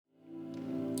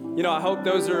You know, I hope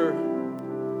those are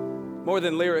more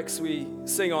than lyrics we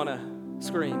sing on a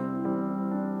screen.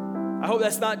 I hope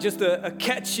that's not just a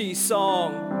catchy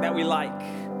song that we like,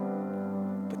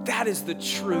 but that is the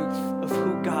truth of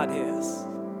who God is.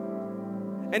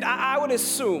 And I would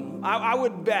assume, I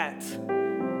would bet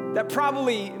that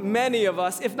probably many of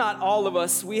us, if not all of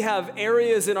us, we have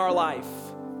areas in our life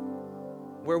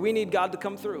where we need God to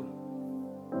come through,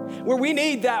 where we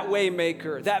need that way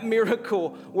maker, that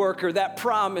miracle worker, that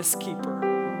promise keeper.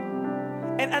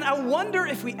 And I wonder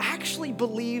if we actually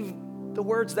believe the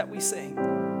words that we sing,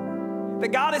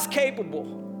 that God is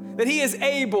capable, that he is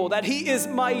able, that he is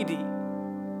mighty,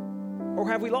 or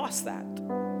have we lost that?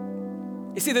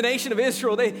 You see, the nation of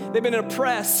Israel, they've been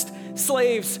oppressed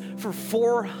slaves for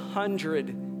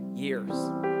 400 years.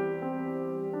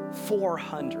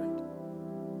 400.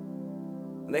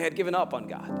 And they had given up on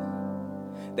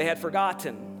God. They had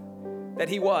forgotten that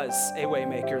he was a way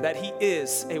maker, that he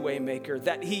is a way maker,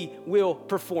 that he will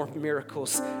perform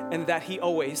miracles, and that he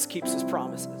always keeps his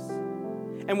promises.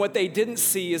 And what they didn't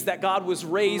see is that God was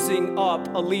raising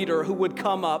up a leader who would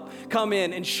come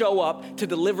in and show up to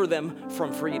deliver them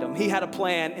from freedom. He had a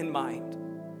plan in mind.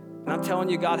 And I'm telling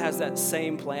you, God has that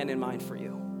same plan in mind for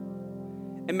you.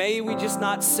 And may we just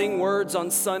not sing words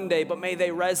on Sunday, but may they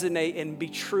resonate and be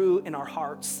true in our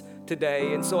hearts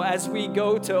today. And so as we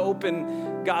go to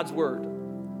open God's word,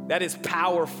 that is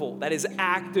powerful, that is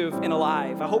active and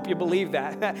alive. I hope you believe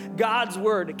that. God's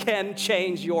word can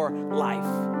change your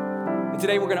life. And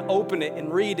today we're going to open it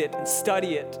and read it and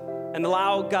study it and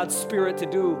allow God's Spirit to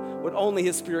do what only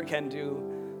his Spirit can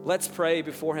do. Let's pray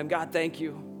before him. God, thank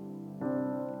you.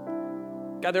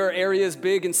 God, there are areas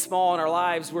big and small in our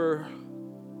lives where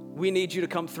we need you to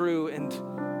come through. And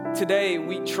today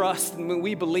we trust and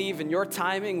we believe in your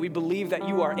timing. We believe that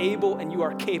you are able and you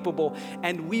are capable.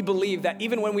 And we believe that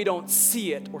even when we don't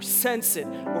see it or sense it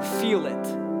or feel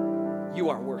it, you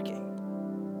are working.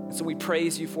 And so we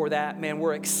praise you for that. Man,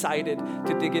 we're excited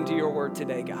to dig into your word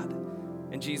today, God.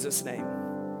 In Jesus' name,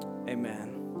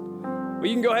 amen. Well,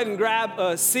 you can go ahead and grab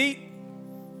a seat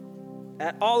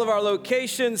at all of our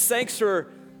locations. Thanks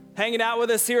for hanging out with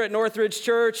us here at Northridge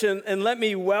Church, and let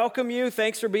me welcome you.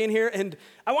 Thanks for being here. And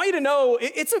I want you to know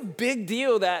it's a big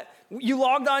deal that you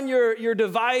logged on your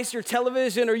device, your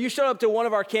television, or you showed up to one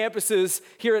of our campuses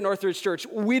here at Northridge Church.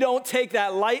 We don't take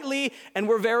that lightly, and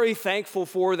we're very thankful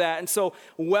for that. And so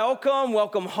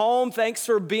welcome home. Thanks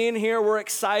for being here. We're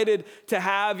excited to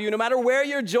have you, no matter where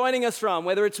you're joining us from,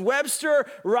 whether it's Webster,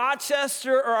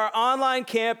 Rochester, or our online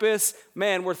campus.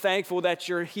 Man, we're thankful that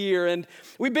you're here. And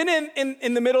we've been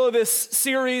in the middle of this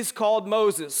series called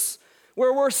Moses,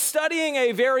 where we're studying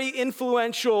a very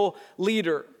influential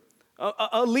leader,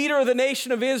 a leader of the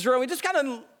nation of Israel. We just kind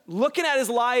of looking at his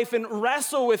life and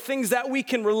wrestle with things that we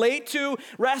can relate to,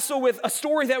 wrestle with a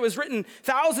story that was written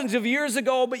thousands of years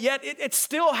ago, but yet it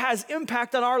still has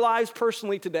impact on our lives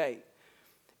personally today.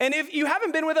 And if you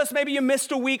haven't been with us, maybe you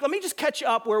missed a week, let me just catch you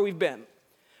up where we've been.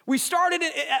 We started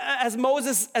as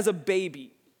Moses as a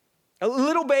baby. A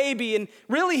little baby, and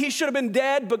really he should have been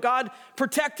dead, but God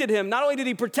protected him. Not only did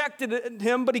he protect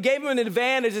him, but he gave him an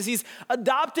advantage as he's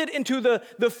adopted into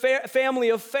the family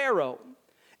of Pharaoh.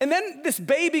 And then this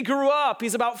baby grew up.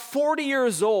 He's about 40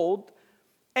 years old,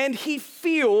 and he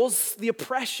feels the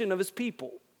oppression of his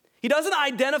people. He doesn't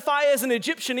identify as an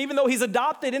Egyptian, even though he's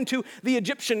adopted into the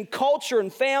Egyptian culture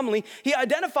and family. He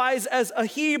identifies as a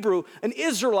Hebrew, an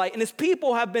Israelite, and his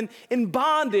people have been in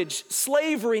bondage,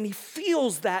 slavery, and he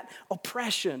feels that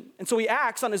oppression. And so he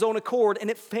acts on his own accord, and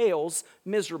it fails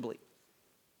miserably.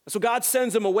 So God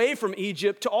sends him away from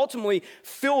Egypt to ultimately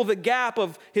fill the gap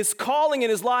of his calling in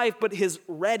his life, but his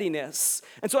readiness.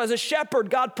 And so as a shepherd,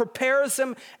 God prepares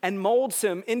him and molds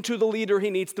him into the leader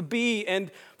he needs to be. And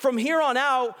from here on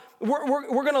out, we're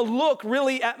going to look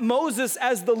really at Moses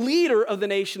as the leader of the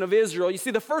nation of Israel. You see,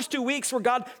 the first 2 weeks were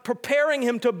God preparing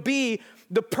him to be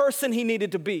the person he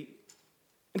needed to be.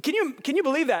 And can you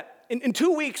believe that? In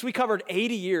 2 weeks, we covered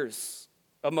 80 years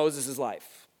of Moses'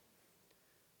 life.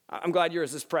 I'm glad you're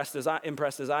as impressed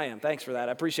as I am. Thanks for that.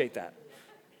 I appreciate that.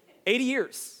 80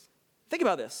 years. Think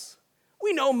about this.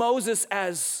 We know Moses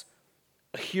as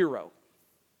a hero.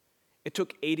 It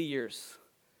took 80 years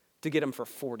to get him for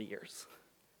 40 years.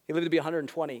 He lived to be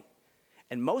 120.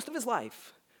 And most of his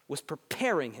life was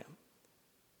preparing him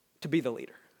to be the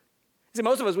leader. See,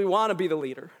 most of us, we want to be the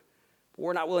leader, but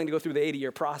we're not willing to go through the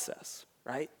 80-year process,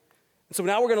 right? So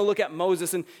now we're going to look at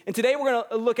Moses, and today we're going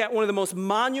to look at one of the most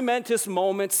monumentous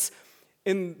moments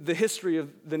in the history of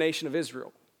the nation of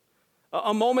Israel.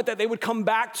 A moment that they would come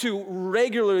back to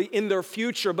regularly in their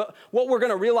future, but what we're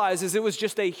going to realize is it was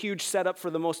just a huge setup for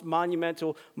the most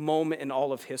monumental moment in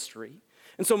all of history.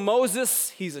 And so Moses,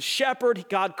 he's a shepherd.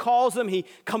 God calls him. He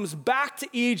comes back to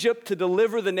Egypt to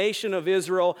deliver the nation of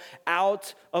Israel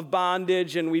out of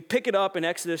bondage. And we pick it up in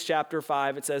Exodus chapter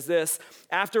 5. It says this: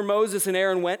 after Moses and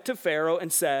Aaron went to Pharaoh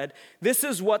and said, "This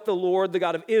is what the Lord, the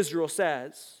God of Israel,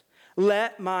 says.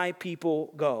 Let my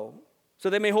people go, so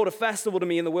they may hold a festival to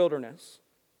me in the wilderness."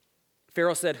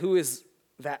 Pharaoh said, "Who is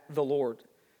that the Lord,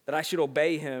 that I should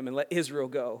obey him and let Israel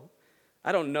go?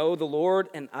 I don't know the Lord,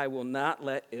 and I will not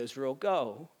let Israel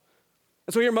go."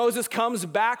 And so here Moses comes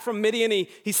back from Midian.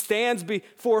 He stands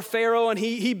before Pharaoh, and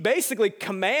he basically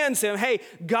commands him, hey,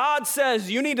 God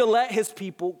says you need to let his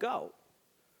people go.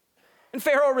 And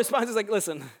Pharaoh responds, he's like,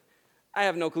 listen, I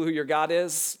have no clue who your God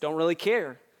is. Don't really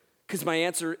care, because my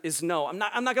answer is no. I'm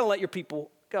not going to let your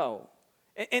people go.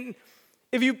 And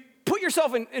if you put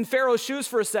yourself in Pharaoh's shoes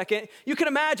for a second, you can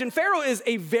imagine Pharaoh is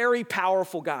a very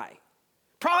powerful guy.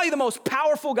 Probably the most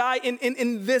powerful guy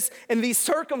in these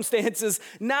circumstances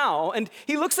now. And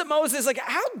he looks at Moses like,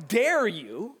 how dare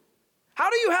you? How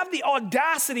do you have the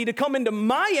audacity to come into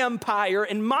my empire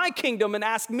and my kingdom and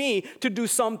ask me to do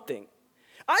something?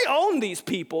 I own these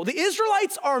people. The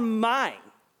Israelites are mine.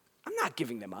 I'm not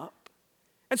giving them up.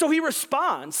 And so he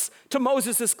responds to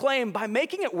Moses' claim by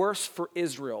making it worse for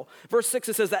Israel. Verse 6,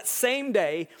 it says, that same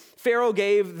day, Pharaoh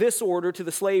gave this order to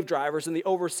the slave drivers and the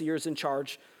overseers in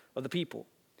charge of the people.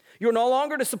 You are no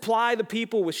longer to supply the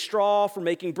people with straw for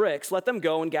making bricks. Let them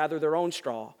go and gather their own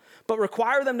straw. But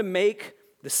require them to make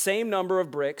the same number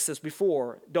of bricks as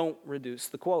before. Don't reduce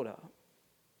the quota.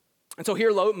 And so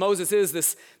here Moses is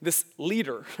this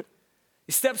leader.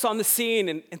 He steps on the scene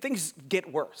and things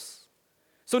get worse.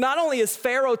 So not only is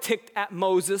Pharaoh ticked at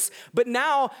Moses, but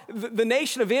now the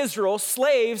nation of Israel,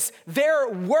 slaves, their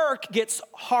work gets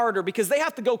harder because they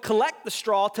have to go collect the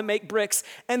straw to make bricks,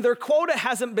 and their quota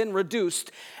hasn't been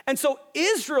reduced. And so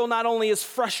Israel not only is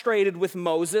frustrated with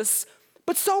Moses,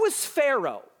 but so is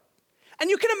Pharaoh. And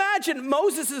you can imagine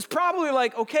Moses is probably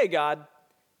like, okay, God,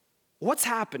 what's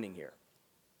happening here?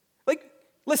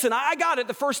 Listen, I got it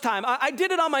the first time. I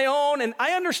did it on my own, and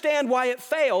I understand why it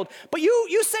failed. But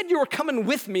you said you were coming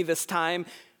with me this time,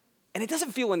 and it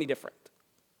doesn't feel any different.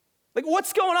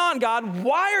 What's going on, God?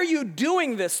 Why are you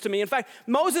doing this to me? In fact,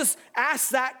 Moses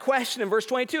asks that question in verse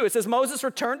 22. It says, Moses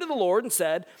returned to the Lord and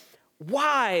said,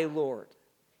 why, Lord,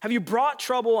 have you brought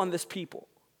trouble on this people?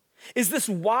 Is this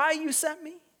why you sent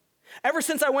me? Ever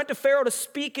since I went to Pharaoh to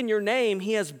speak in your name,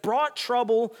 he has brought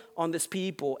trouble on this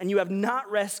people, and you have not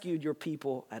rescued your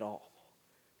people at all.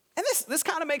 And this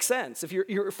kind of makes sense. If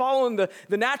you're following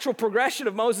the natural progression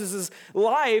of Moses'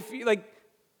 life, you're like,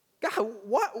 God,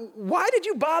 why did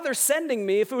you bother sending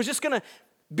me if it was just going to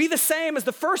be the same as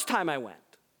the first time I went?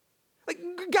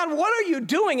 God, what are you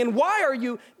doing, and why are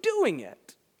you doing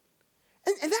it?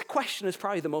 And that question is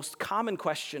probably the most common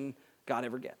question God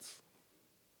ever gets.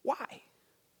 Why?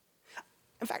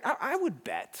 In fact, I would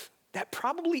bet that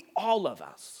probably all of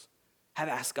us have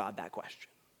asked God that question.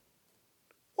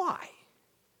 Why?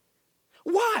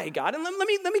 Why, God? And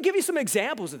let me give you some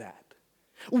examples of that.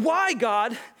 Why,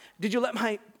 God, did you let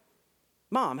my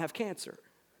mom have cancer?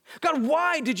 God,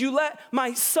 why did you let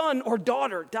my son or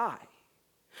daughter die?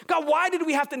 God, why did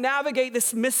we have to navigate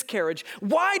this miscarriage?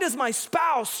 Why does my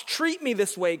spouse treat me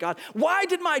this way, God? Why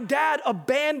did my dad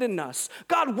abandon us?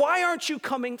 God, why aren't you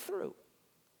coming through?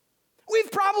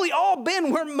 We've probably all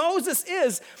been where Moses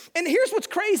is. And here's what's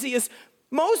crazy is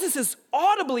Moses is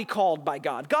audibly called by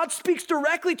God. God speaks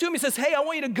directly to him. He says, hey, I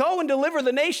want you to go and deliver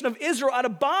the nation of Israel out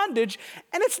of bondage.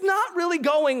 And it's not really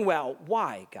going well.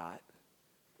 Why, God?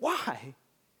 Why?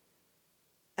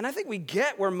 And I think we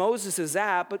get where Moses is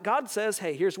at, but God says,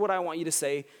 hey, here's what I want you to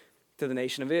say to the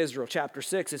nation of Israel. Chapter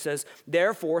 6, it says,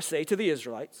 therefore say to the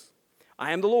Israelites,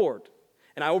 I am the Lord.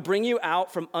 And I will bring you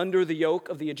out from under the yoke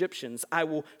of the Egyptians. I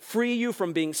will free you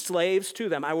from being slaves to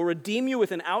them. I will redeem you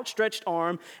with an outstretched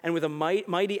arm and with a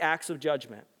mighty acts of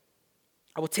judgment.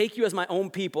 I will take you as my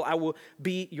own people. I will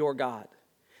be your God.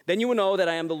 Then you will know that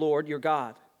I am the Lord, your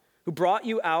God, who brought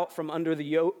you out from under the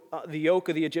yoke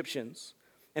of the Egyptians.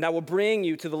 And I will bring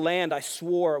you to the land I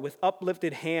swore with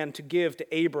uplifted hand to give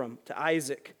to Abram, to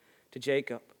Isaac, to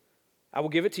Jacob. I will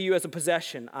give it to you as a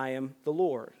possession. I am the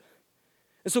Lord.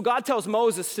 And so God tells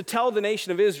Moses to tell the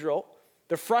nation of Israel,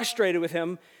 they're frustrated with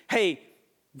him, hey,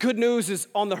 good news is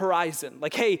on the horizon.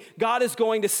 Hey, God is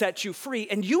going to set you free.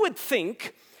 And you would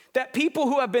think that people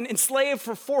who have been enslaved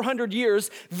for 400 years,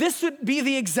 this would be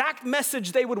the exact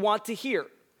message they would want to hear.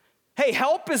 Hey,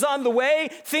 help is on the way.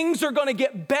 Things are going to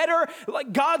get better.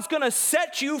 God's going to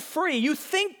set you free. You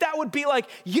think that would be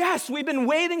yes, we've been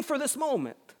waiting for this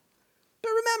moment.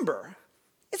 But remember,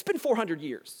 it's been 400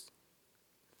 years.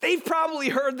 They've probably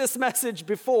heard this message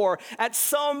before at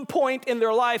some point in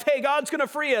their life. Hey, God's gonna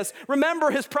free us. Remember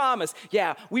his promise.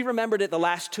 Yeah, we remembered it the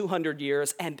last 200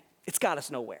 years and it's got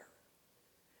us nowhere.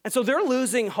 And so they're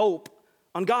losing hope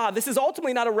on God. This is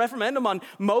ultimately not a referendum on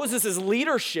Moses'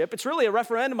 leadership. It's really a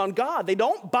referendum on God. They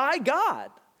don't buy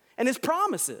God and his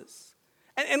promises.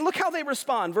 And look how they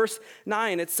respond. Verse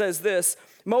 9, it says this,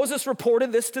 Moses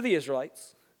reported this to the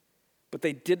Israelites, but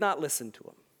they did not listen to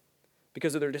him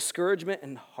because of their discouragement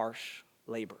and harsh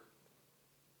labor.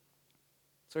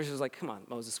 So he's just like, come on,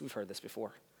 Moses, we've heard this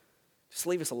before. Just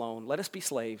leave us alone. Let us be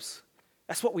slaves.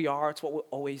 That's what we are. It's what we'll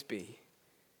always be.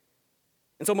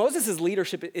 And so Moses'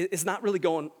 leadership is not really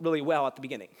going really well at the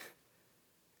beginning.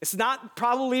 It's not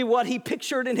probably what he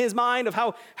pictured in his mind of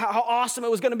how awesome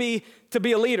it was going to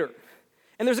be a leader.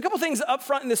 And there's a couple things up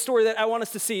front in this story that I want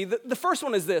us to see. The first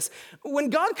one is this.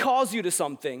 When God calls you to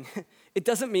something, it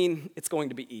doesn't mean it's going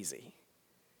to be easy.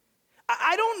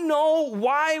 I don't know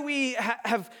why we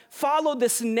have followed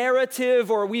this narrative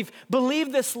or we've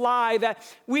believed this lie that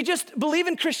we just believe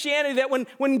in Christianity that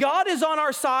when God is on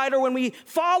our side or when we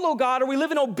follow God or we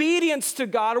live in obedience to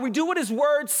God or we do what his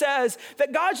word says,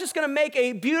 that God's just going to make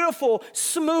a beautiful,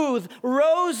 smooth,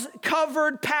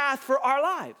 rose-covered path for our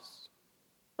lives.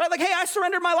 Right? Like, hey, I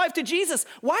surrendered my life to Jesus.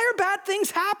 Why are bad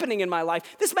things happening in my life?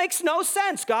 This makes no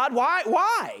sense, God.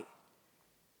 Why?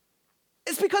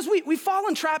 It's because we've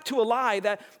fallen trapped to a lie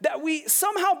that we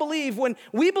somehow believe when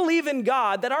we believe in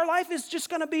God that our life is just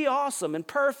going to be awesome and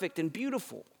perfect and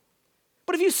beautiful.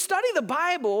 But if you study the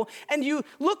Bible and you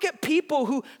look at people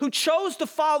who chose to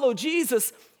follow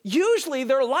Jesus, usually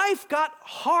their life got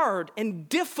hard and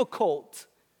difficult.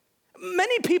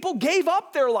 Many people gave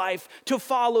up their life to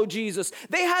follow Jesus.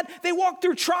 They walked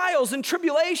through trials and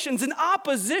tribulations and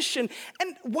opposition.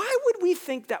 And why would we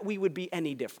think that we would be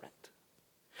any different?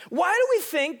 Why do we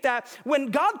think that when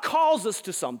God calls us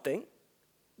to something,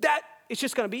 that it's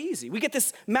just going to be easy? We get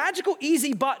this magical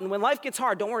easy button when life gets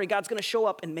hard. Don't worry, God's going to show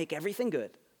up and make everything good.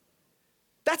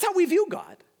 That's how we view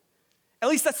God. At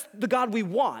least that's the God we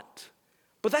want.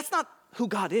 But that's not who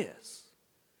God is.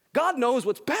 God knows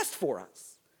what's best for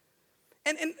us.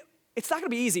 And it's not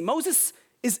going to be easy. Moses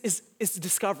is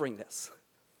discovering this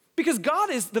because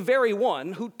God is the very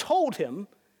one who told him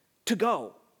to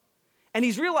go. And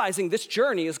he's realizing this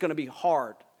journey is going to be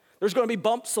hard. There's going to be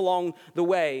bumps along the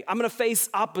way. I'm going to face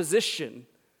opposition.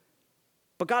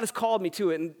 But God has called me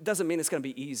to it, and it doesn't mean it's going to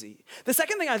be easy. The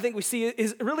second thing I think we see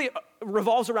is really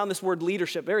revolves around this word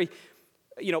leadership, very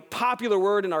popular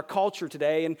word in our culture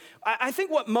today. And I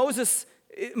think what Moses'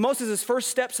 first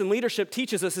steps in leadership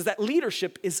teaches us is that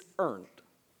leadership is earned.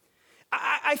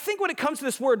 I think when it comes to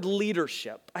this word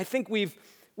leadership, I think we've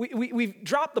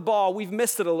dropped the ball, we've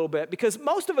missed it a little bit because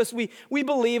most of us, we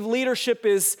believe leadership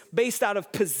is based out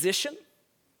of position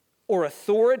or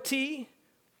authority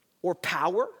or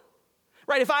power,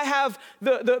 right? If I have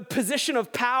the position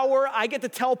of power, I get to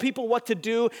tell people what to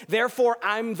do, therefore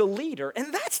I'm the leader.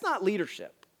 And that's not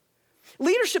leadership.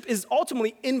 Leadership is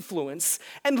ultimately influence,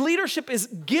 and leadership is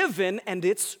given and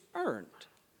it's earned.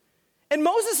 And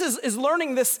Moses is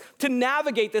learning this to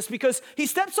navigate this because he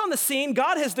steps on the scene.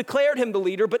 God has declared him the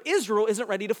leader, but Israel isn't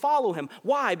ready to follow him.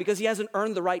 Why? Because he hasn't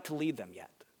earned the right to lead them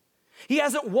yet. He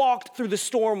hasn't walked through the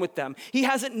storm with them. He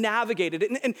hasn't navigated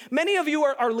it. And many of you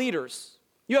are leaders.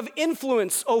 You have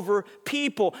influence over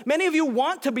people. Many of you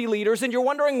want to be leaders, and you're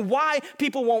wondering why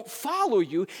people won't follow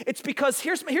you. It's because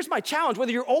here's my challenge,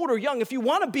 whether you're old or young, if you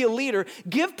want to be a leader,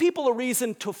 give people a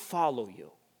reason to follow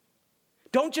you.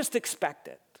 Don't just expect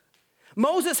it.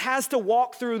 Moses has to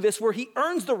walk through this where he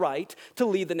earns the right to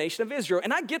lead the nation of Israel.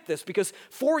 And I get this because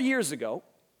 4 years ago,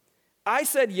 I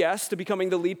said yes to becoming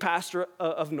the lead pastor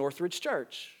of Northridge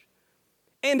Church.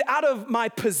 And out of my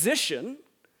position,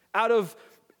 out of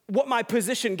what my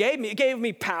position gave me, it gave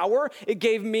me power. It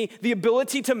gave me the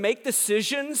ability to make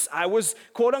decisions. I was,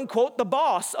 quote unquote, the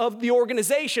boss of the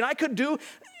organization. I could do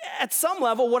at some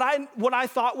level what I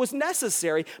thought was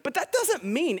necessary. But that doesn't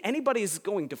mean anybody's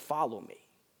going to follow me.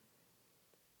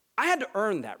 I had to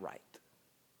earn that right.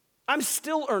 I'm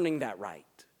still earning that right.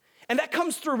 And that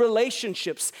comes through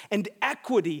relationships and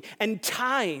equity and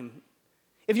time.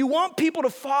 If you want people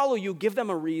to follow you, give them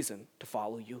a reason to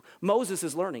follow you. Moses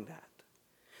is learning that.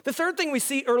 The third thing we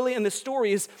see early in this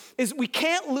story is we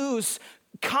can't lose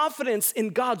confidence in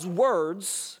God's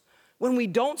words when we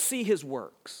don't see his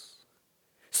works.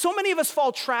 So many of us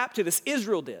fall trapped to this.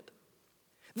 Israel did.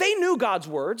 They knew God's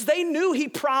words. They knew he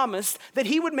promised that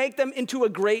he would make them into a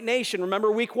great nation.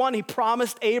 Remember week 1, he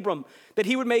promised Abram that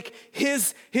he would make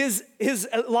his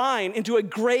line into a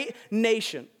great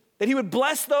nation, that he would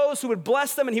bless those who would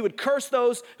bless them and he would curse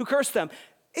those who cursed them.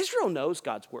 Israel knows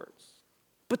God's words,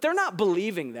 but they're not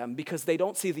believing them because they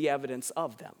don't see the evidence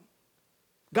of them.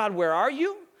 God, where are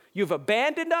you? You've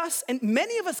abandoned us. And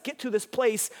many of us get to this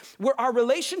place where our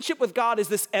relationship with God is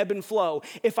this ebb and flow.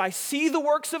 If I see the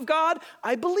works of God,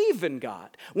 I believe in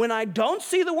God. When I don't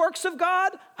see the works of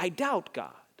God, I doubt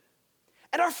God.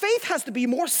 And our faith has to be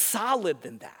more solid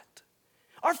than that.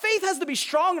 Our faith has to be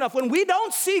strong enough when we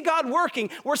don't see God working,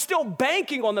 we're still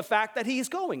banking on the fact that he's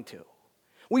going to.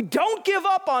 We don't give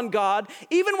up on God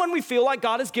even when we feel like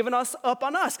God has given us up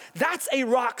on us. That's a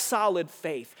rock solid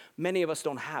faith. Many of us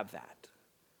don't have that.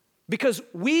 Because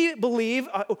we believe,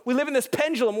 we live in this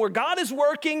pendulum where God is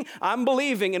working, I'm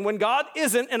believing, and when God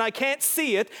isn't and I can't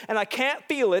see it and I can't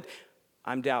feel it,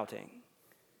 I'm doubting.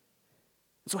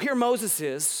 So here Moses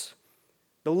is,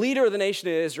 the leader of the nation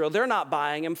of Israel. They're not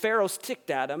buying him. Pharaoh's ticked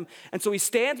at him. And so he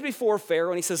stands before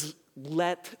Pharaoh and he says,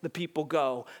 let the people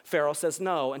go. Pharaoh says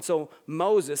no. And so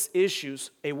Moses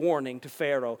issues a warning to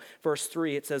Pharaoh. Verse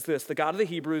 3, it says this, the God of the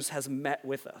Hebrews has met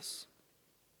with us.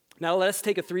 Now let us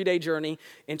take a 3-day journey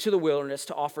into the wilderness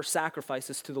to offer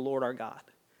sacrifices to the Lord our God.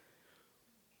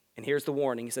 And here's the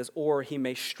warning. He says, or he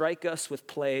may strike us with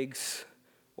plagues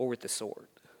or with the sword.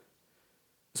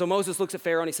 So Moses looks at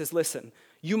Pharaoh and he says, listen,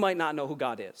 you might not know who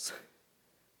God is,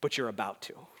 but you're about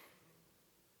to.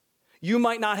 You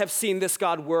might not have seen this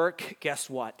God work. Guess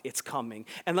what? It's coming.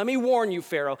 And let me warn you,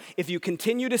 Pharaoh, if you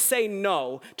continue to say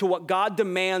no to what God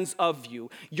demands of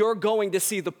you, you're going to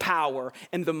see the power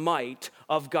and the might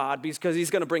of God because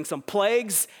he's going to bring some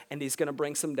plagues and he's going to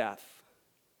bring some death.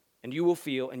 And you will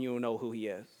feel and you will know who he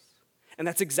is. And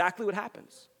that's exactly what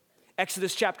happens.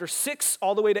 Exodus chapter 6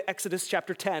 all the way to Exodus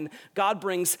chapter 10, God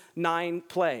brings 9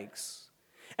 plagues.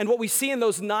 And what we see in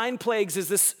those 9 plagues is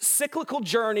this cyclical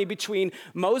journey between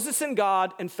Moses and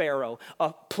God and Pharaoh.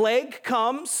 A plague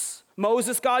comes.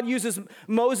 God uses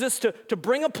Moses to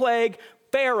bring a plague.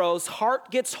 Pharaoh's heart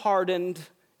gets hardened,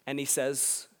 and he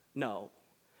says no.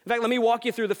 In fact, let me walk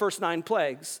you through the first 9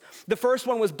 plagues. The first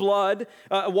one was blood,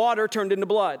 water turned into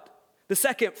blood. The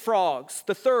second, frogs.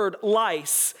 The third,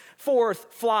 lice. Fourth,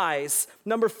 flies.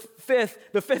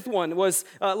 The fifth one was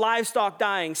livestock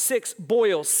dying. 6,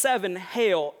 boils. 7,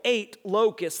 hail. 8,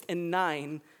 locust. And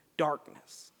 9,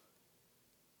 darkness.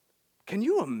 Can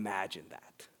you imagine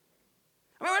that?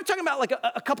 I mean, we're talking about like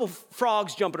a couple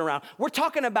frogs jumping around. We're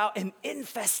talking about an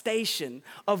infestation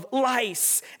of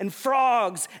lice and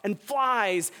frogs and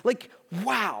flies. Like,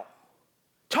 wow.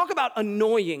 Talk about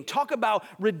annoying, talk about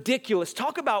ridiculous,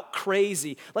 talk about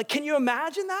crazy. Like, can you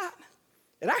imagine that?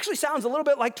 It actually sounds a little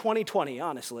bit like 2020,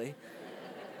 honestly.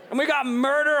 And we got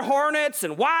murder hornets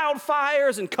and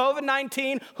wildfires and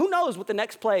COVID-19. Who knows what the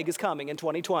next plague is coming in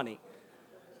 2020?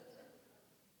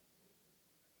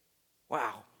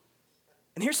 Wow.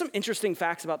 And here's some interesting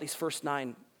facts about these first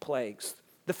 9 plagues.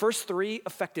 The first 3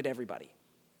 affected everybody.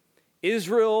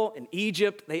 Israel and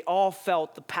Egypt, they all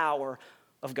felt the power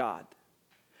of God.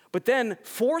 But then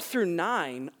 4 through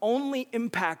 9 only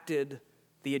impacted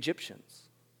the Egyptians.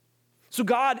 So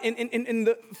God, in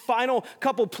the final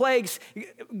couple plagues,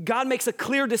 God makes a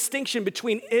clear distinction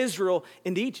between Israel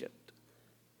and Egypt.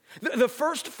 The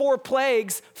first 4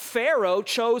 plagues, Pharaoh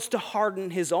chose to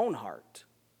harden his own heart,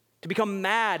 to become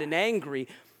mad and angry.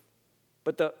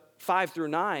 But the 5 through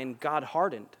 9, God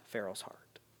hardened Pharaoh's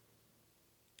heart.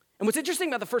 And what's interesting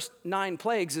about the first 9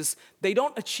 plagues is they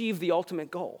don't achieve the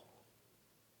ultimate goal.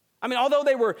 I mean, although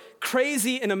they were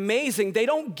crazy and amazing, they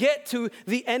don't get to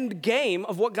the end game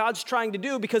of what God's trying to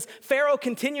do because Pharaoh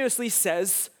continuously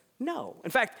says no. In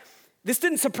fact, this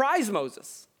didn't surprise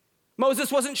Moses.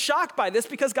 Moses wasn't shocked by this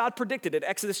because God predicted it.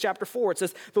 Exodus chapter 4, it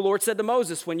says, the Lord said to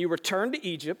Moses, when you return to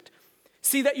Egypt,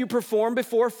 see that you perform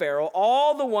before Pharaoh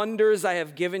all the wonders I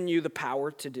have given you the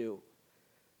power to do.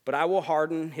 But I will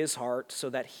harden his heart so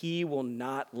that he will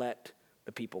not let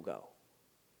the people go.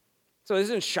 So this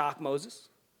didn't shock Moses.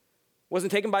 Wasn't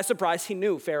taken by surprise. He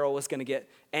knew Pharaoh was going to get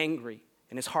angry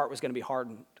and his heart was going to be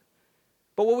hardened.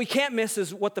 But what we can't miss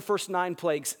is what the first 9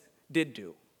 plagues did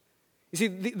do. You see,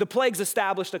 the plagues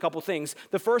established a couple things.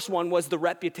 The first one was the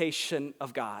reputation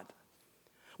of God.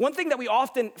 One thing that we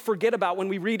often forget about when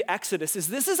we read Exodus is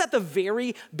this is at the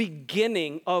very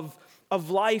beginning of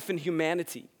life and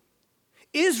humanity.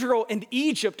 Israel and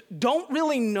Egypt don't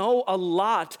really know a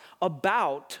lot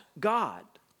about God.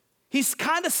 He's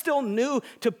kind of still new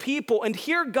to people. And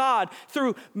here God,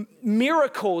 through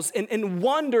miracles and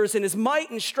wonders and his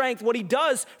might and strength, what he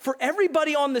does for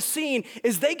everybody on the scene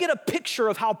is they get a picture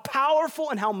of how powerful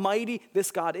and how mighty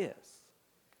this God is.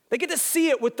 They get to see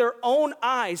it with their own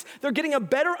eyes. They're getting a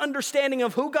better understanding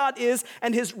of who God is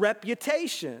and his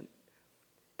reputation.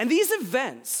 And these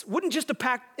events wouldn't just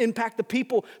impact the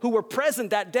people who were present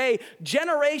that day.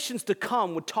 Generations to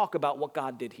come would talk about what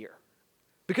God did here,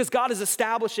 because God is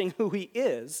establishing who he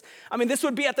is. I mean, this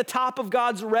would be at the top of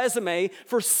God's resume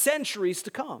for centuries to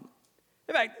come.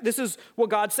 In fact, this is what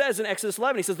God says in Exodus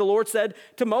 11. He says, the Lord said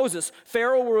to Moses,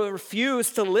 Pharaoh will refuse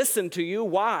to listen to you.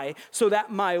 Why? So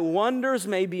that my wonders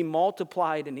may be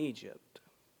multiplied in Egypt.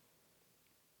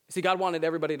 See, God wanted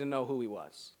everybody to know who he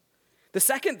was. The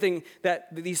second thing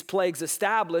that these plagues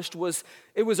established was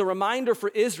it was a reminder for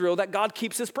Israel that God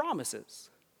keeps his promises.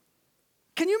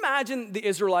 Can you imagine the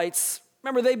Israelites?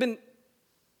 Remember, they've been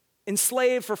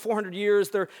enslaved for 400 years.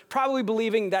 They're probably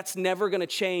believing that's never going to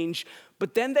change.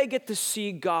 But then they get to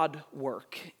see God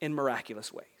work in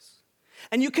miraculous ways.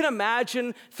 And you can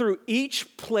imagine through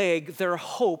each plague, their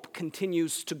hope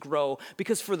continues to grow,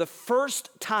 because for the first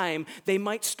time, they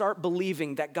might start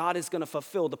believing that God is going to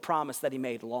fulfill the promise that he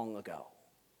made long ago.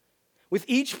 With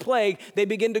each plague, they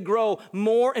begin to grow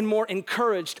more and more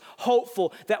encouraged,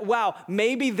 hopeful that, wow,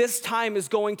 maybe this time is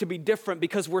going to be different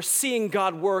because we're seeing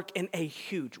God work in a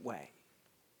huge way.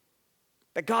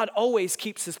 That God always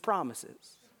keeps his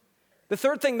promises. The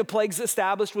third thing the plagues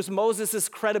established was Moses'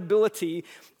 credibility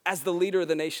as the leader of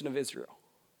the nation of Israel.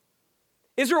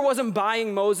 Israel wasn't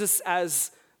buying Moses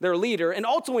as their leader, and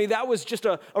ultimately that was just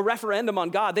a referendum on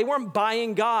God. They weren't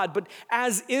buying God, but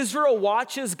as Israel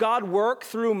watches God work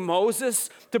through Moses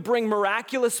to bring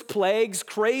miraculous plagues,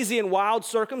 crazy and wild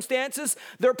circumstances,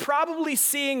 they're probably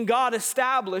seeing God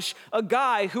establish a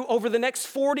guy who over the next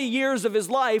 40 years of his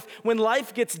life, when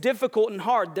life gets difficult and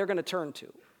hard, they're going to turn to.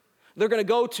 They're going to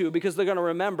go to, because they're going to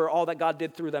remember all that God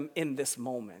did through them in this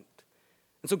moment.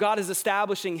 And so God is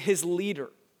establishing his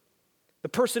leader, the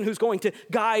person who's going to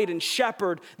guide and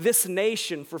shepherd this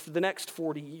nation for the next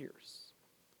 40 years.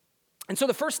 And so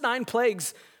the first 9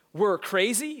 plagues were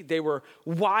crazy, they were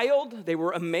wild, they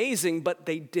were amazing, but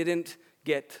they didn't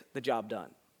get the job done.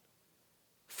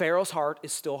 Pharaoh's heart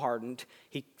is still hardened.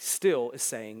 He still is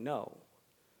saying no.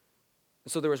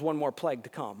 And so there was one more plague to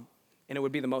come, and it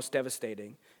would be the most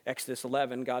devastating. Exodus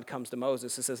 11, God comes to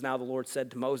Moses. It says, now the Lord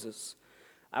said to Moses,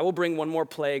 I will bring one more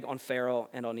plague on Pharaoh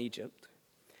and on Egypt.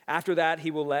 After that,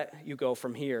 he will let you go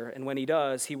from here, and when he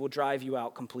does, he will drive you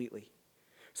out completely.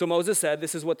 So Moses said,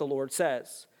 this is what the Lord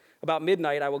says. About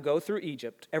midnight, I will go through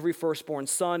Egypt. Every firstborn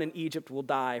son in Egypt will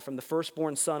die, from the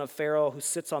firstborn son of Pharaoh who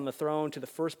sits on the throne to the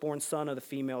firstborn son of the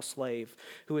female slave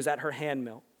who is at her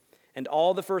handmill, and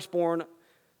all the firstborn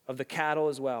of the cattle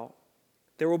as well.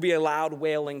 There will be a loud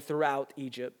wailing throughout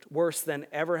Egypt, worse than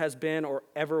ever has been or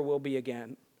ever will be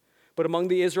again. But among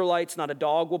the Israelites, not a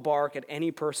dog will bark at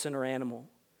any person or animal.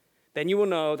 Then you will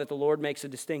know that the Lord makes a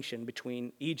distinction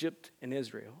between Egypt and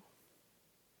Israel.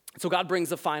 So God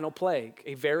brings a final plague,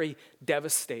 a very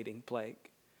devastating plague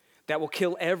that will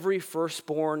kill every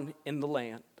firstborn in the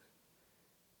land.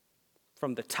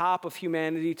 From the top of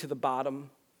humanity to the bottom,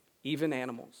 even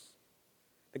animals.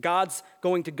 That God's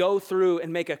going to go through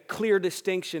and make a clear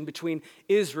distinction between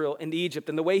Israel and Egypt.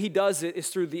 And the way he does it is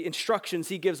through the instructions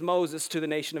he gives Moses to the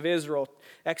nation of Israel.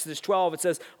 Exodus 12, it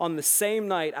says, on the same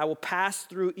night I will pass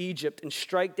through Egypt and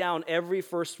strike down every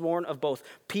firstborn of both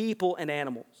people and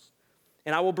animals.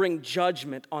 And I will bring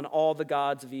judgment on all the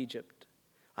gods of Egypt.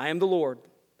 I am the Lord.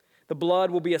 The blood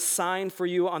will be a sign for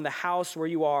you on the house where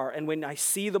you are. And when I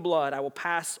see the blood, I will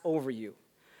pass over you.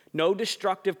 No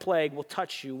destructive plague will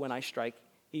touch you when I strike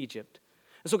Egypt.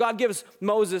 And so God gives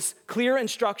Moses clear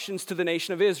instructions to the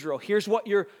nation of Israel. Here's what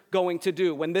you're going to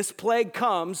do. When this plague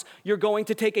comes, you're going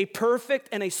to take a perfect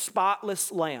and a spotless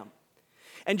lamb.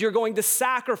 And you're going to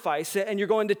sacrifice it, and you're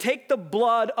going to take the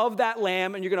blood of that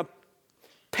lamb, and you're going to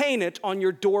paint it on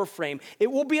your door frame. It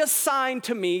will be a sign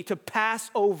to me to pass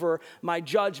over my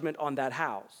judgment on that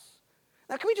house.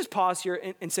 Now, can we just pause here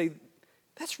and say,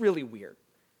 that's really weird.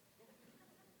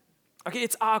 Okay,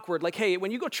 it's awkward. Like, hey, when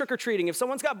you go trick-or-treating, if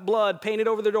someone's got blood painted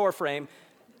over their door frame,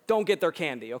 don't get their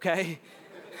candy, okay?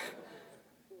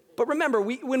 But remember,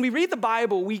 when we read the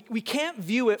Bible, we can't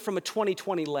view it from a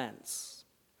 2020 lens.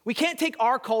 We can't take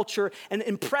our culture and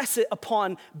impress it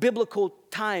upon biblical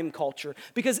time culture.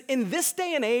 Because in this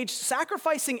day and age,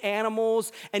 sacrificing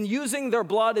animals and using their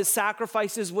blood as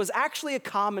sacrifices was actually a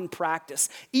common practice.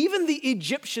 Even the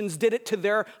Egyptians did it to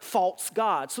their false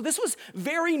gods. So this was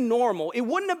very normal. It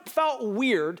wouldn't have felt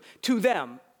weird to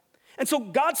them. And so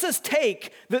God says,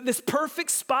 take this perfect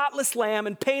spotless lamb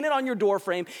and paint it on your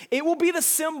doorframe. It will be the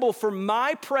symbol for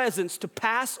my presence to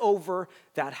pass over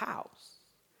that house.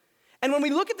 And when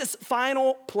we look at this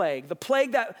final plague, the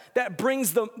plague that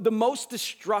brings the most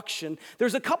destruction,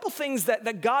 there's a couple things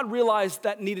that God realized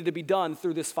that needed to be done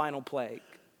through this final plague.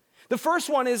 The first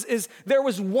one is there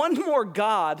was one more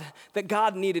God that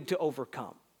God needed to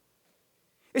overcome.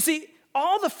 You see,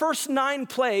 all the first 9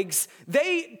 plagues,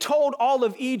 they told all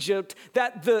of Egypt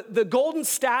that the golden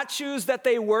statues that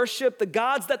they worshiped, the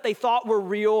gods that they thought were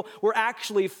real, were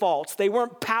actually false. They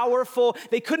weren't powerful.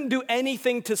 They couldn't do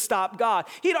anything to stop God.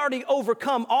 He'd already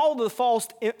overcome all the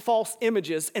false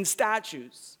images and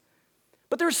statues.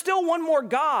 But there's still one more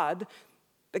God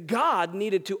that God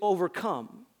needed to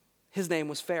overcome. His name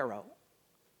was Pharaoh.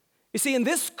 You see, in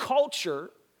this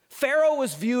culture, Pharaoh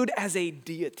was viewed as a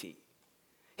deity.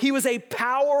 He was a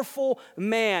powerful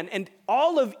man, and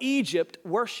all of Egypt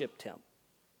worshiped him.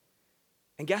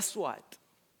 And guess what?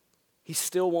 He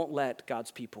still won't let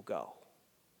God's people go.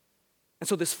 And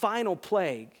so this final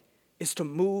plague is to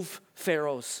move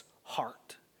Pharaoh's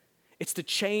heart. It's to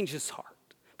change his heart,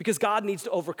 because God needs to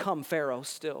overcome Pharaoh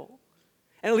still.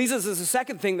 And it leads us to the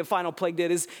second thing the final plague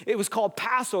did is it was called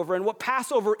Passover. And what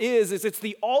Passover is it's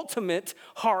the ultimate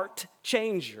heart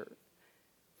changer.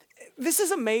 This is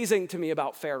amazing to me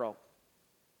about Pharaoh.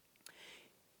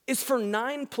 Is for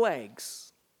 9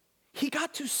 plagues, he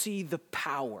got to see the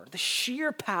power, the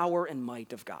sheer power and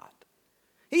might of God.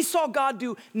 He saw God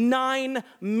do 9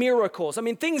 miracles. I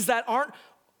mean, things that aren't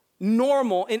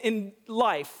normal in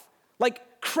life,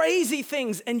 like crazy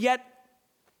things, and yet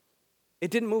it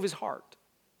didn't move his heart.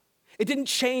 It didn't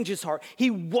change his heart. He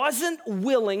wasn't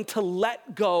willing to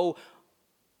let go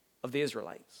of the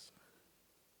Israelites.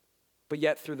 But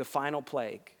yet through the final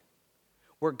plague,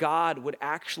 where God would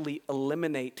actually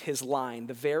eliminate his line,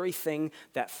 the very thing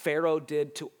that Pharaoh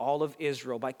did to all of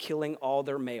Israel by killing all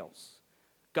their males,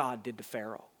 God did to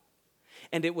Pharaoh.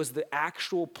 And it was the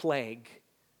actual plague,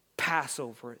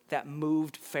 Passover, that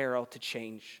moved Pharaoh to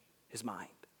change his mind,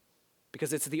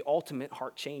 because it's the ultimate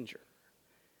heart changer.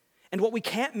 And what we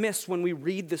can't miss when we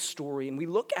read this story and we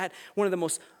look at one of the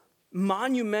most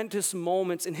monumentous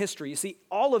moments in history, you see,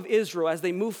 all of Israel, as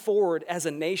they move forward as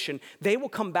a nation, they will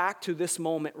come back to this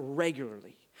moment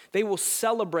regularly. They will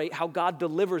celebrate how God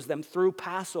delivers them through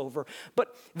Passover.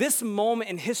 But this moment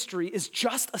in history is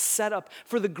just a setup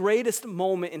for the greatest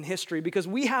moment in history, because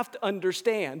we have to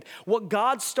understand what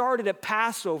God started at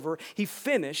Passover, he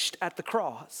finished at the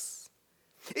cross.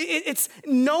 It's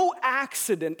no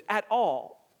accident at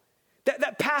all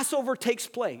that Passover takes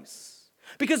place,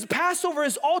 because Passover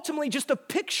is ultimately just a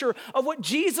picture of what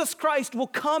Jesus Christ will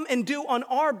come and do on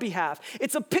our behalf.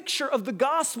 It's a picture of the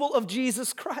gospel of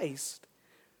Jesus Christ,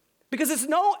 because it's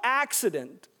no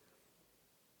accident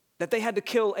that they had to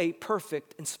kill a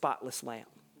perfect and spotless lamb.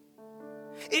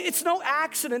 It's no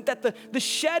accident that the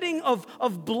shedding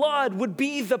of blood would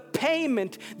be the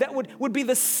payment that would be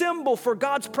the symbol for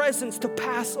God's presence to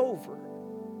pass over.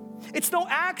 It's no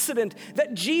accident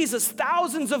that Jesus,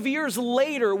 thousands of years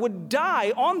later, would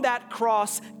die on that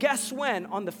cross, guess when?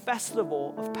 On the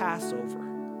festival of Passover.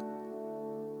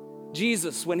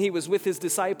 Jesus, when he was with his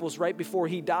disciples right before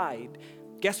he died,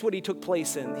 guess what he took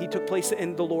place in? He took place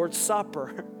in the Lord's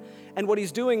Supper. And what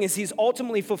he's doing is he's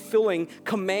ultimately fulfilling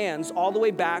commands all the way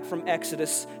back from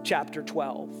Exodus chapter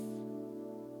 12.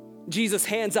 Jesus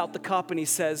hands out the cup and he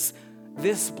says,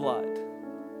 "This blood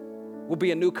will be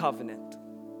a new covenant.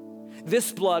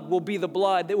 This blood will be the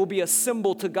blood that will be a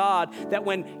symbol to God that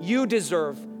when you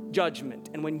deserve judgment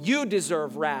and when you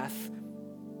deserve wrath,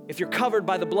 if you're covered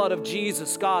by the blood of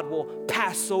Jesus, God will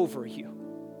pass over you."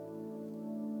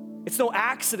 It's no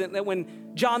accident that when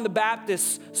John the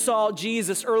Baptist saw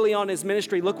Jesus early on in his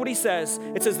ministry, look what he says.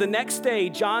 It says, the next day,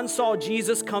 John saw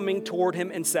Jesus coming toward him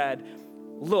and said,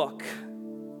 "Look,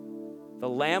 the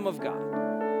Lamb of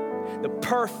God, the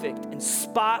perfect and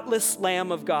spotless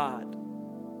Lamb of God,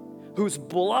 whose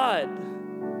blood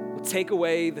will take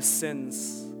away the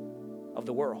sins of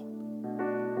the world."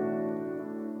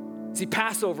 See,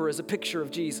 Passover is a picture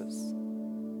of Jesus,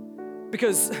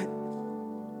 because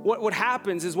what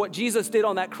happens is what Jesus did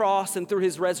on that cross and through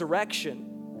his resurrection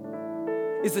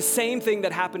is the same thing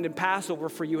that happened in Passover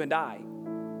for you and I.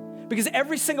 Because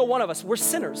every single one of us, we're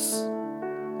sinners.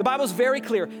 The Bible's very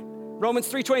clear. Romans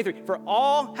 3:23, for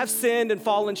all have sinned and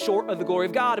fallen short of the glory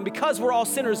of God. And because we're all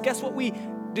sinners, guess what we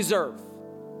deserve?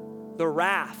 The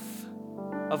wrath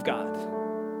of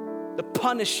God, the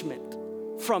punishment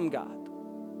from God.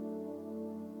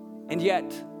 And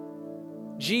yet,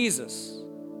 Jesus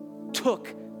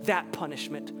took that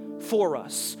punishment for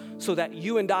us so that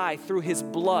you and I, through his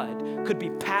blood, could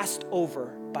be passed over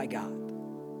by God.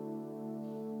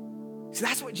 See,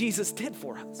 that's what Jesus did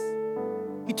for us.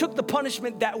 He took the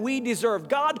punishment that we deserved.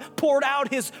 God poured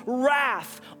out his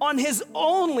wrath on his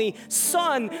only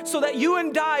Son so that you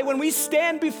and I, when we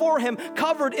stand before him,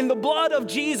 covered in the blood of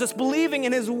Jesus, believing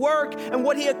in his work and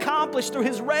what he accomplished through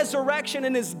his resurrection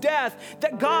and his death,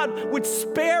 that God would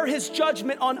spare his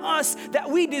judgment on us that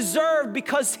we deserved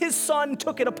because his Son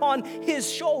took it upon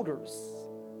his shoulders.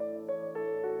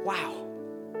 Wow.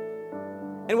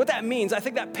 And what that means, I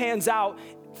think that pans out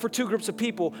for two groups of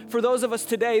people. For those of us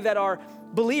today that are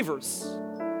believers,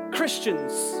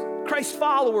 Christians, Christ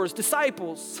followers,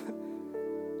 disciples,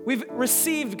 we've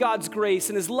received God's grace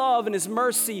and his love and his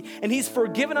mercy, and he's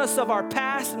forgiven us of our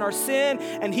past and our sin,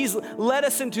 and he's led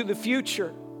us into the future.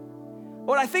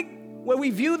 What I think when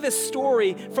we view this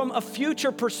story from a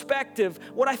future perspective,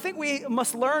 what I think we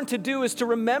must learn to do is to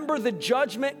remember the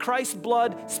judgment Christ's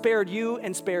blood spared you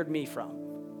and spared me from.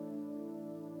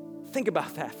 Think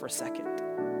about that for a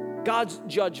second. God's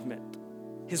judgment,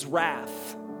 his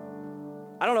wrath.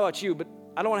 I don't know about you, but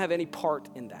I don't want to have any part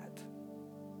in that.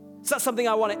 It's not something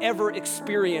I want to ever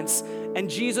experience, and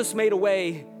Jesus made a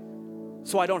way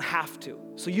so I don't have to,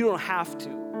 so you don't have to.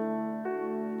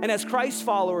 And as Christ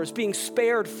followers, being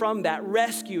spared from that,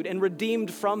 rescued and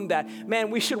redeemed from that,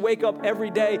 man, we should wake up every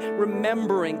day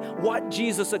remembering what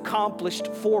Jesus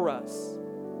accomplished for us.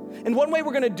 And one way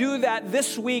we're going to do that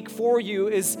this week for you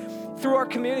is through our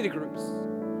community groups.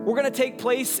 We're going to take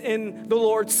place in the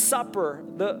Lord's Supper,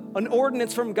 an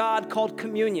ordinance from God called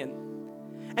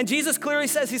communion. And Jesus clearly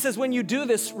says, he says, when you do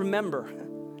this, remember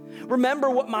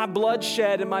what my blood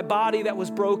shed and my body that was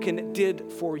broken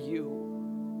did for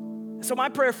you. So my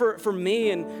prayer for me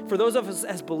and for those of us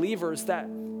as believers, that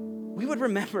we would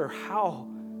remember how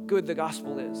good the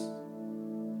gospel is,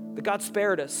 that God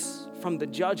spared us from the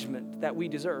judgment that we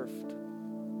deserved.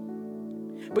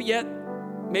 But yet,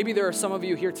 maybe there are some of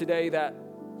you here today that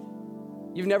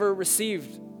you've never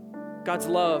received God's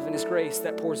love and his grace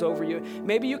that pours over you.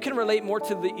 Maybe you can relate more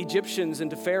to the Egyptians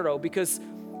and to Pharaoh because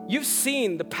you've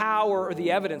seen the power or the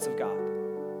evidence of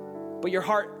God, but your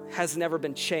heart has never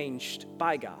been changed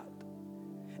by God.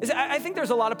 I think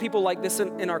there's a lot of people like this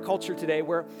in our culture today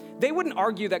where they wouldn't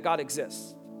argue that God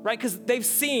exists, right? Because they've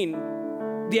seen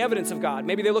the evidence of God.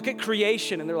 Maybe they look at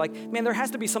creation and they're like, man, there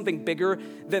has to be something bigger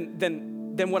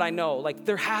than what I know. Like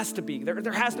there has to be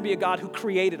a God who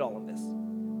created all of this.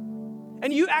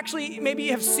 And you actually maybe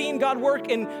have seen God work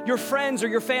in your friends or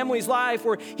your family's life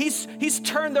where he's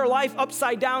turned their life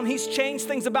upside down. He's changed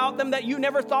things about them that you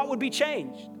never thought would be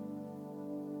changed.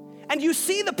 And you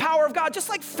see the power of God just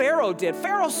like Pharaoh did.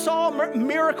 Pharaoh saw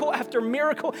miracle after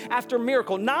miracle after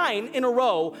miracle, 9 in a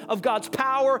row of God's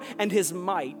power and his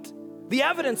might, the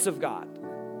evidence of God.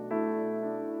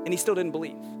 And he still didn't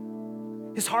believe.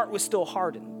 His heart was still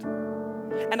hardened.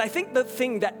 And I think the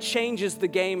thing that changes the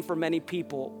game for many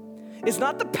people is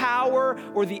not the power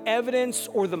or the evidence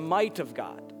or the might of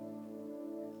God,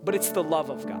 but it's the love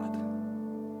of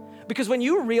God. Because when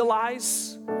you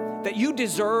realize that you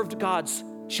deserved God's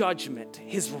judgment,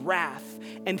 his wrath,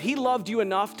 and he loved you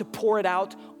enough to pour it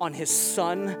out on his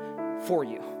Son for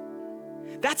you,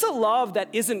 that's a love that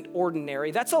isn't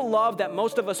ordinary. That's a love that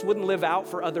most of us wouldn't live out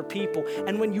for other people.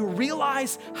 And when you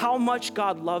realize how much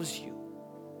God loves you,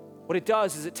 what it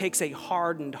does is it takes a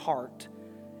hardened heart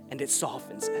and it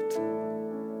softens it.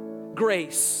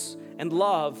 Grace and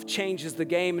love changes the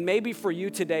game. And maybe for you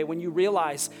today, when you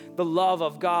realize the love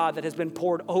of God that has been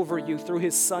poured over you through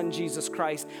his Son, Jesus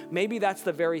Christ, maybe that's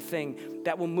the very thing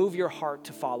that will move your heart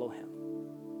to follow him.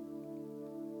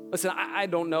 Listen, I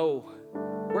don't know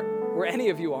where any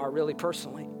of you are really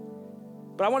personally,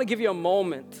 but I want to give you a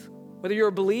moment, whether you're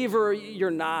a believer or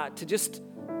you're not, to just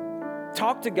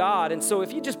talk to God. And so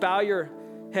if you just bow your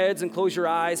heads and close your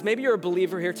eyes, maybe you're a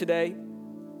believer here today.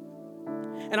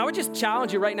 And I would just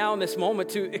challenge you right now in this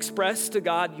moment to express to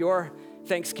God your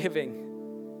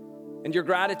thanksgiving and your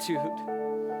gratitude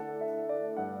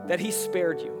that he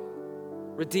spared you,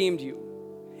 redeemed you.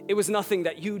 It was nothing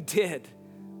that you did,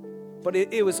 but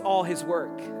it was all his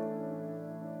work.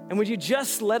 And would you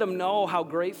just let him know how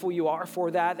grateful you are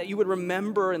for that you would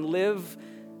remember and live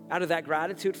out of that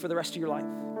gratitude for the rest of your life?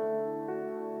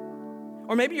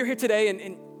 Or maybe you're here today and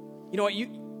you know what, you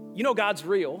know God's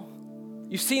real.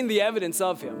 You've seen the evidence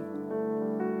of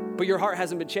him, but your heart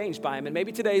hasn't been changed by him. And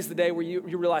maybe today is the day where you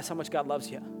realize how much God loves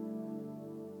you,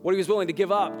 what he was willing to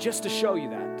give up just to show you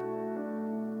that.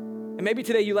 And maybe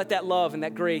today you let that love and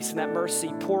that grace and that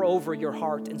mercy pour over your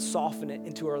heart and soften it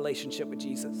into a relationship with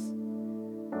Jesus.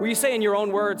 Where you say in your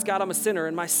own words, God, I'm a sinner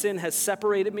and my sin has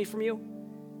separated me from you.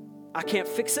 I can't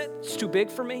fix it. It's too big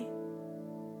for me.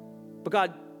 But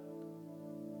God,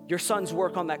 your Son's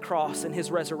work on that cross and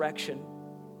his resurrection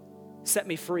set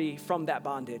me free from that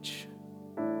bondage.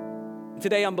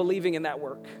 Today I'm believing in that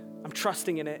work. I'm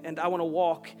trusting in it, and I want to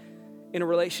walk in a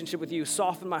relationship with you.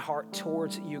 Soften my heart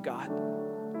towards you, God.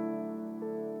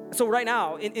 So right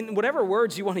now, in whatever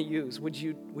words you want to use, would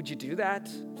you do that?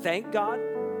 Thank God.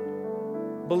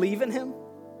 Believe in him.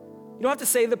 You don't have to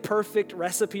say the perfect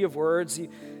recipe of words.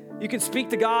 You can speak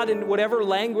to God in whatever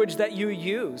language that you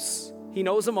use. He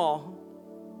knows them all.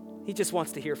 He just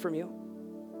wants to hear from you.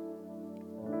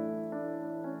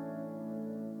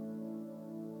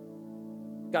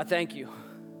 God, thank you.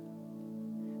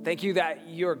 Thank you that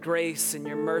your grace and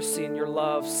your mercy and your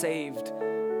love saved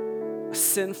a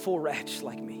sinful wretch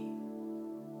like me.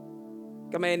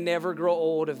 God, may I never grow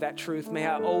old of that truth. May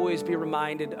I always be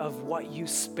reminded of what you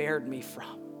spared me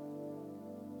from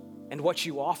and what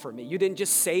you offer me. You didn't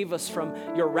just save us from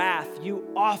your wrath.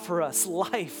 You offer us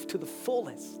life to the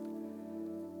fullest.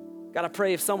 God, I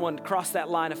pray if someone crossed that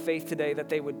line of faith today that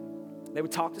they would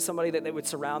talk to somebody, that they would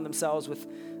surround themselves with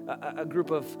a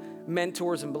group of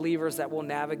mentors and believers that will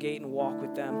navigate and walk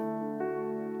with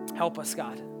them. Help us,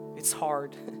 God. It's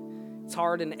hard. It's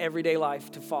hard in everyday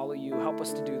life to follow you. Help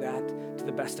us to do that to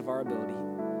the best of our ability.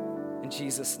 In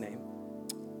Jesus' name,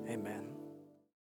 amen.